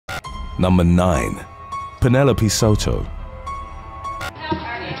Number 9. Penelope Soto.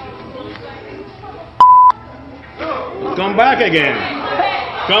 Come back again.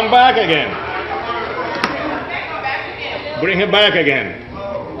 Come back again. Bring her back again.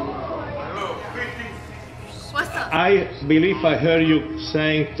 What's up? I believe I heard you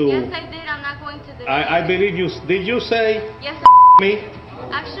saying to... Yes, I did. I'm not going to the... I believe you... Did you say... Yes, me?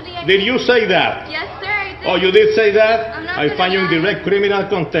 actually, I Did you say that? Yes, sir, I did. Oh, you did say that? I'm not I find you in gonna lie. direct criminal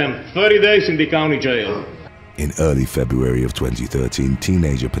contempt. 30 days in the county jail. In early February of 2013,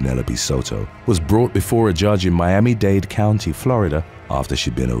 teenager Penelope Soto was brought before a judge in Miami-Dade County, Florida, after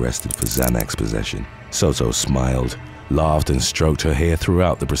she'd been arrested for Xanax possession. Soto smiled, laughed, and stroked her hair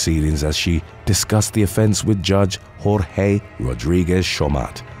throughout the proceedings as she discussed the offense with Judge Jorge Rodriguez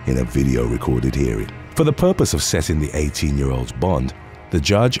Chomat in a video-recorded hearing. For the purpose of setting the 18-year-old's bond, the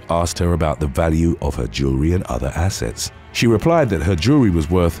judge asked her about the value of her jewelry and other assets. She replied that her jewelry was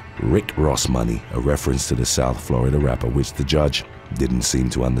worth Rick Ross money, a reference to the South Florida rapper, which the judge didn't seem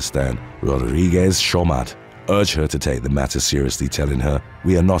to understand. Rodriguez Chomat urged her to take the matter seriously, telling her,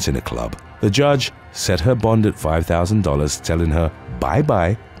 "We are not in a club." The judge set her bond at $5,000, telling her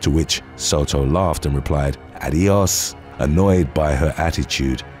bye-bye, to which Soto laughed and replied, "Adios." Annoyed by her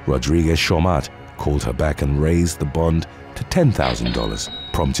attitude, Rodriguez Chomat called her back and raised the bond to $10,000,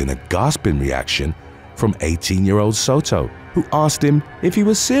 prompting a gasping reaction from 18-year-old Soto, who asked him if he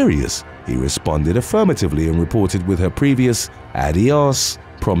was serious. He responded affirmatively and reported with her previous "adios,"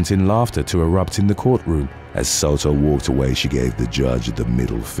 prompting laughter to erupt in the courtroom. As Soto walked away, she gave the judge the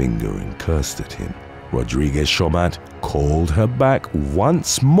middle finger and cursed at him. Rodriguez Chomat called her back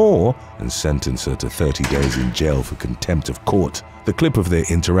once more and sentenced her to 30 days in jail for contempt of court. The clip of their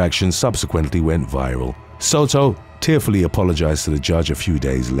interaction subsequently went viral. Soto tearfully apologized to the judge a few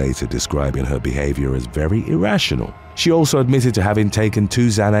days later, describing her behavior as very irrational. She also admitted to having taken 2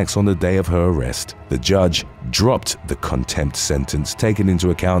 Xanax on the day of her arrest. The judge dropped the contempt sentence, taking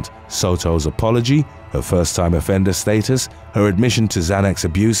into account Soto's apology, her first-time offender status, her admission to Xanax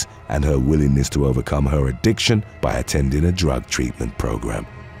abuse, and her willingness to overcome her addiction by attending a drug treatment program.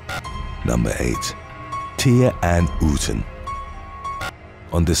 Number 8. Tia Ann Uten.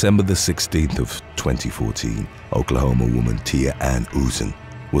 On December the 16th of 2014, Oklahoma woman Tia Ann Uten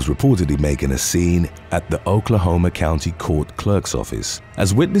was reportedly making a scene at the Oklahoma County Court Clerk's office.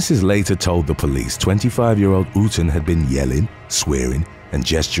 As witnesses later told the police, 25-year-old Uten had been yelling, swearing, and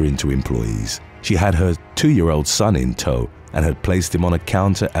gesturing to employees. She had her 2-year-old son in tow and had placed him on a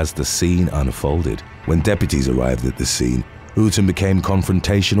counter as the scene unfolded. When deputies arrived at the scene, Uten became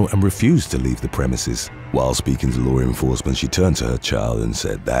confrontational and refused to leave the premises. While speaking to law enforcement, she turned to her child and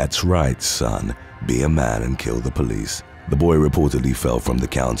said, "That's right, son. Be a man and kill the police." The boy reportedly fell from the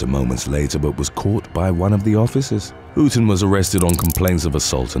counter moments later but was caught by one of the officers. Uten was arrested on complaints of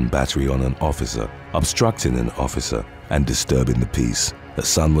assault and battery on an officer, obstructing an officer, and disturbing the peace. Her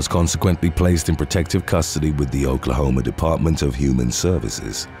son was consequently placed in protective custody with the Oklahoma Department of Human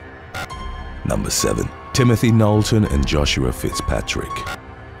Services. Number 7. Timothy Knowlton and Joshua Fitzpatrick.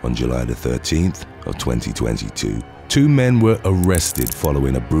 On July the 13th of 2022, 2 men were arrested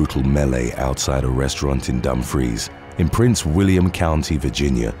following a brutal melee outside a restaurant in Dumfries, in Prince William County,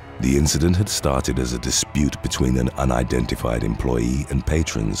 Virginia. The incident had started as a dispute between an unidentified employee and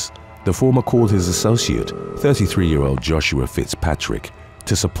patrons. The former called his associate, 33-year-old Joshua Fitzpatrick,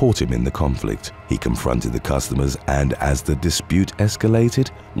 to support him in the conflict. He confronted the customers, and as the dispute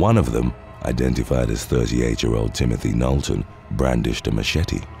escalated, one of them, identified as 38-year-old Timothy Knowlton, brandished a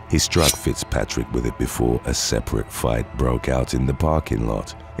machete. He struck Fitzpatrick with it before a separate fight broke out in the parking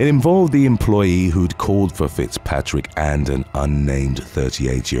lot. It involved the employee who'd called for Fitzpatrick and an unnamed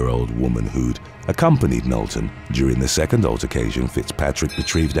 38-year-old woman who'd accompanied Knowlton. During the second altercation, Fitzpatrick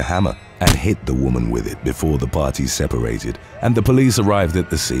retrieved a hammer and hit the woman with it before the parties separated, and the police arrived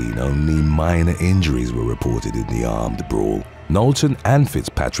at the scene. Only minor injuries were reported in the armed brawl. Knowlton and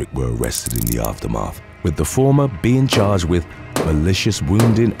Fitzpatrick were arrested in the aftermath, with the former being charged with malicious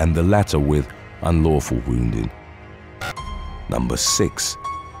wounding and the latter with unlawful wounding. Number 6.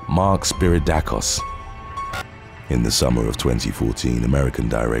 Mark Spiridakos. In the summer of 2014, American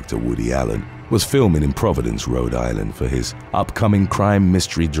director Woody Allen was filming in Providence, Rhode Island for his upcoming crime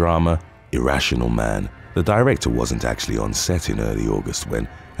mystery drama, Irrational Man. The director wasn't actually on set in early August when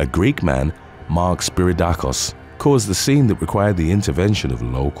a Greek man, Mark Spiridakos, caused a scene that required the intervention of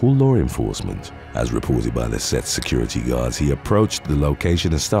local law enforcement. As reported by the set's security guards, he approached the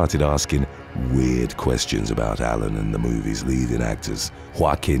location and started asking weird questions about Alan and the movie's leading actors,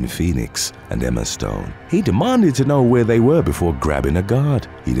 Joaquin Phoenix and Emma Stone. He demanded to know where they were before grabbing a guard.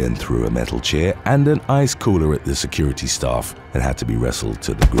 He then threw a metal chair and an ice cooler at the security staff and had to be wrestled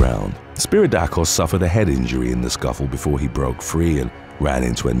to the ground. Spiridakos suffered a head injury in the scuffle before he broke free and ran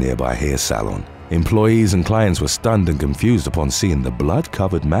into a nearby hair salon. Employees and clients were stunned and confused upon seeing the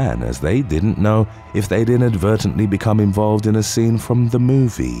blood-covered man, as they didn't know if they'd inadvertently become involved in a scene from the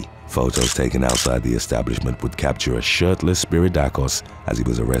movie. Photos taken outside the establishment would capture a shirtless Spiridakos as he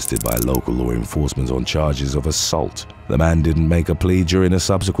was arrested by local law enforcement on charges of assault. The man didn't make a plea during a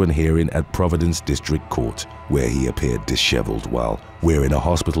subsequent hearing at Providence District Court, where he appeared disheveled while wearing a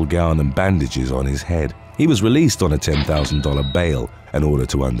hospital gown and bandages on his head. He was released on a $10,000 bail in order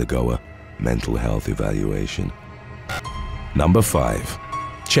to undergo a mental health evaluation. Number 5.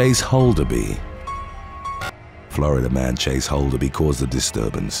 Chase Holderby. Florida man Chase Holderby caused a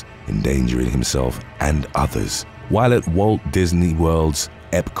disturbance, endangering himself and others while at Walt Disney World's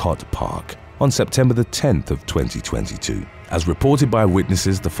Epcot Park on September the 10th of 2022. As reported by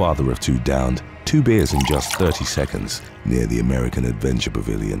witnesses, the father of two downed 2 beers in just 30 seconds near the American Adventure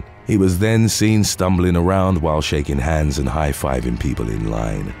Pavilion. He was then seen stumbling around while shaking hands and high-fiving people in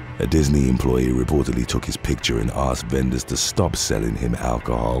line. A Disney employee reportedly took his picture and asked vendors to stop selling him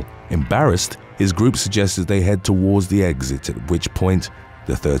alcohol. Embarrassed, his group suggested they head towards the exit, at which point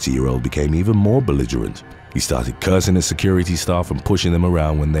the 30-year-old became even more belligerent. He started cursing at security staff and pushing them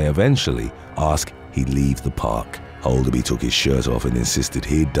around when they eventually asked he leave the park. Holderby took his shirt off and insisted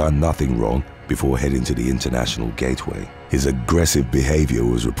he'd done nothing wrong before heading to the International Gateway. His aggressive behavior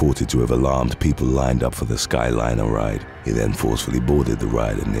was reported to have alarmed people lined up for the Skyliner ride. He then forcefully boarded the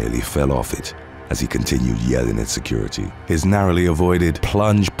ride and nearly fell off it as he continued yelling at security. His narrowly avoided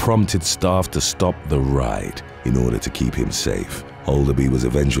plunge prompted staff to stop the ride in order to keep him safe. Holderby was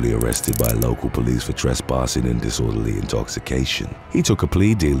eventually arrested by local police for trespassing and disorderly intoxication. He took a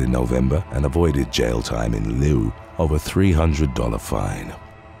plea deal in November and avoided jail time in lieu of a $300 fine.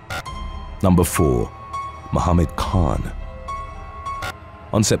 Number 4. Mohammed Khan.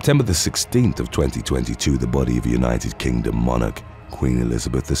 On September the 16th of 2022, the body of United Kingdom monarch Queen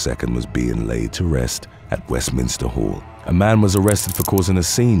Elizabeth II was being laid to rest at Westminster Hall. A man was arrested for causing a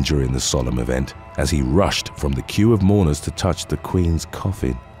scene during the solemn event as he rushed from the queue of mourners to touch the Queen's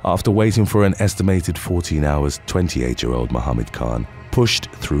coffin. After waiting for an estimated 14 hours, 28-year-old Mohammed Khan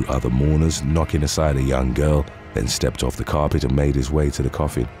pushed through other mourners, knocking aside a young girl, then stepped off the carpet and made his way to the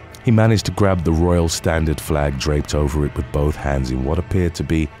coffin. He managed to grab the Royal Standard flag draped over it with both hands in what appeared to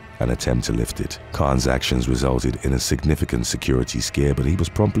be an attempt to lift it. Khan's actions resulted in a significant security scare, but he was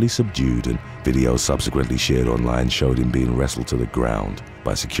promptly subdued, and videos subsequently shared online showed him being wrestled to the ground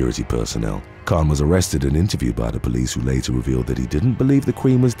by security personnel. Khan was arrested and interviewed by the police, who later revealed that he didn't believe the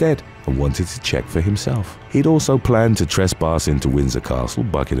Queen was dead and wanted to check for himself. He'd also planned to trespass into Windsor Castle,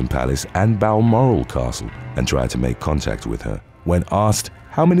 Buckingham Palace, and Balmoral Castle and tried to make contact with her. When asked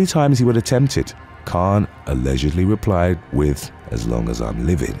how many times he would attempt it, Khan allegedly replied with, "As long as I'm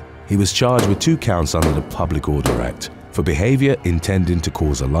living." He was charged with 2 counts under the Public Order Act for behavior intending to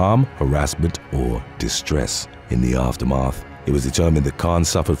cause alarm, harassment, or distress. In the aftermath, it was determined that Khan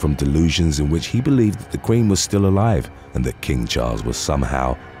suffered from delusions in which he believed that the Queen was still alive and that King Charles was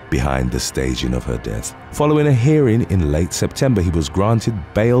somehow behind the staging of her death. Following a hearing in late September, he was granted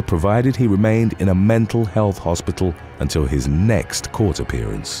bail provided he remained in a mental health hospital until his next court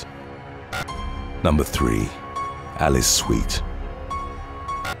appearance. Number 3. Alice Sweet.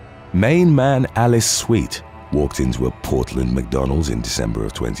 Main man Alice Sweet walked into a Portland McDonald's in December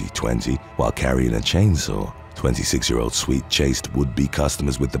of 2020 while carrying a chainsaw. 26-year-old Sweet chased would-be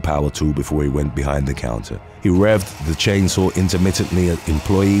customers with the power tool before he went behind the counter. He revved the chainsaw intermittently at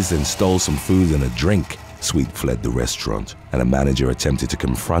employees and stole some food and a drink. Sweet fled the restaurant, and a manager attempted to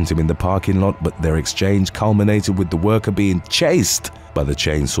confront him in the parking lot, but their exchange culminated with the worker being chased by the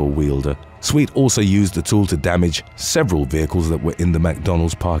chainsaw wielder. Sweet also used the tool to damage several vehicles that were in the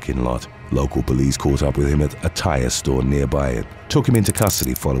McDonald's parking lot. Local police caught up with him at a tire store nearby and took him into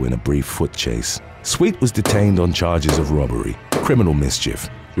custody following a brief foot chase. Sweet was detained on charges of robbery, criminal mischief,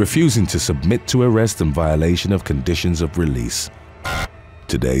 refusing to submit to arrest, and violation of conditions of release.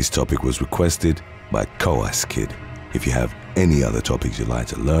 Today's topic was requested by Coas Kid. If you have any other topics you'd like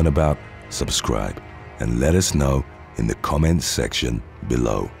to learn about, subscribe and let us know in the comments section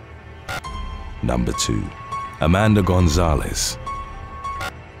below. Number 2. Amanda Gonzalez.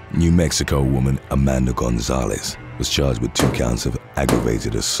 New Mexico woman Amanda Gonzalez was charged with 2 counts of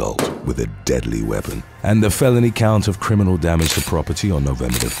aggravated assault with a deadly weapon and the felony count of criminal damage to property on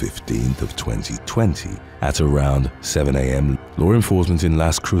November the 15th of 2020. At around 7 a.m., law enforcement in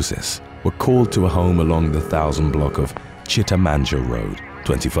Las Cruces were called to a home along the 1000 block of Chitamancha Road.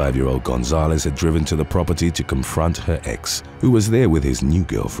 25-year-old Gonzalez had driven to the property to confront her ex, who was there with his new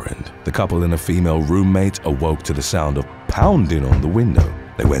girlfriend. The couple and a female roommate awoke to the sound of pounding on the window.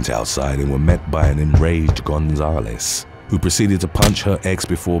 They went outside and were met by an enraged Gonzalez, who proceeded to punch her ex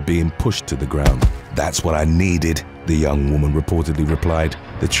before being pushed to the ground. "That's what I needed," the young woman reportedly replied.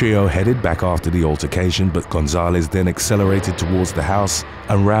 The trio headed back after the altercation, but Gonzalez then accelerated towards the house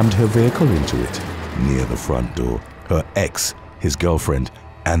and rammed her vehicle into it. Near the front door, her ex, his girlfriend,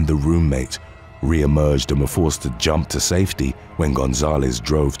 and the roommate re-emerged and were forced to jump to safety when Gonzalez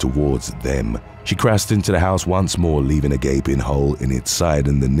drove towards them. She crashed into the house once more, leaving a gaping hole in its side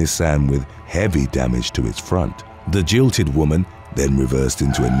and the Nissan with heavy damage to its front. The jilted woman then reversed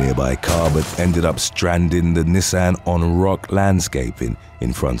into a nearby car but ended up stranding the Nissan on rock landscaping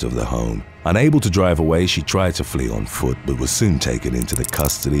in front of the home. Unable to drive away, she tried to flee on foot but was soon taken into the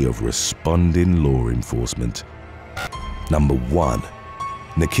custody of responding law enforcement. Number 1.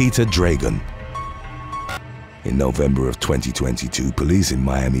 Nikita Dragon. In November of 2022, police in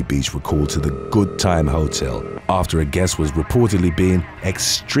Miami Beach were called to the Good Time Hotel after a guest was reportedly being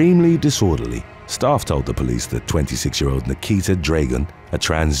extremely disorderly. Staff told the police that 26-year-old Nikita Dragon, a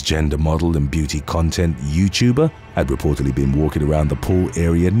transgender model and beauty content YouTuber, had reportedly been walking around the pool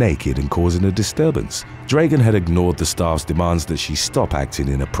area naked and causing a disturbance. Dragon had ignored the staff's demands that she stop acting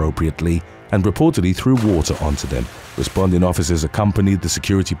inappropriately and reportedly threw water onto them. Responding officers accompanied the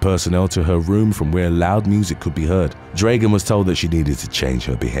security personnel to her room from where loud music could be heard. Dragon was told that she needed to change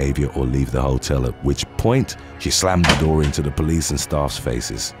her behavior or leave the hotel, at which point she slammed the door into the police and staff's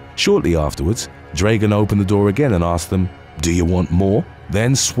faces. Shortly afterwards, Dragon opened the door again and asked them, "Do you want more?"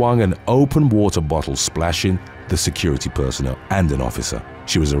 Then swung an open water bottle, splashing the security personnel and an officer.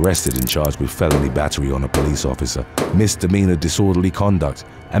 She was arrested and charged with felony battery on a police officer, misdemeanor disorderly conduct,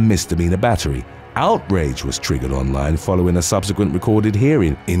 and misdemeanor battery. Outrage was triggered online following a subsequent recorded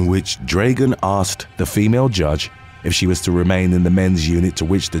hearing in which Dragon asked the female judge if she was to remain in the men's unit, to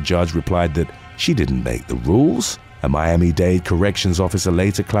which the judge replied that she didn't make the rules. A Miami-Dade corrections officer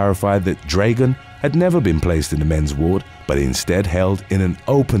later clarified that Dragon had never been placed in the men's ward, but instead held in an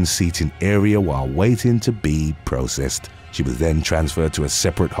open seating area while waiting to be processed. She was then transferred to a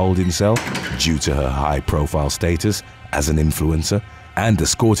separate holding cell due to her high-profile status as an influencer and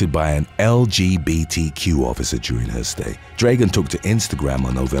escorted by an LGBTQ officer during her stay. Dragon took to Instagram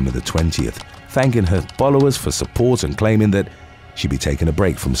on November the 20th, thanking her followers for support and claiming that she'd be taking a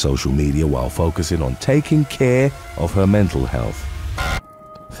break from social media while focusing on taking care of her mental health.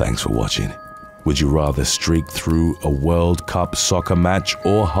 Thanks for watching. Would you rather streak through a World Cup soccer match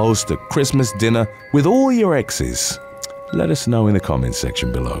or host a Christmas dinner with all your exes? Let us know in the comments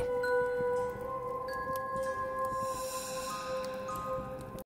section below.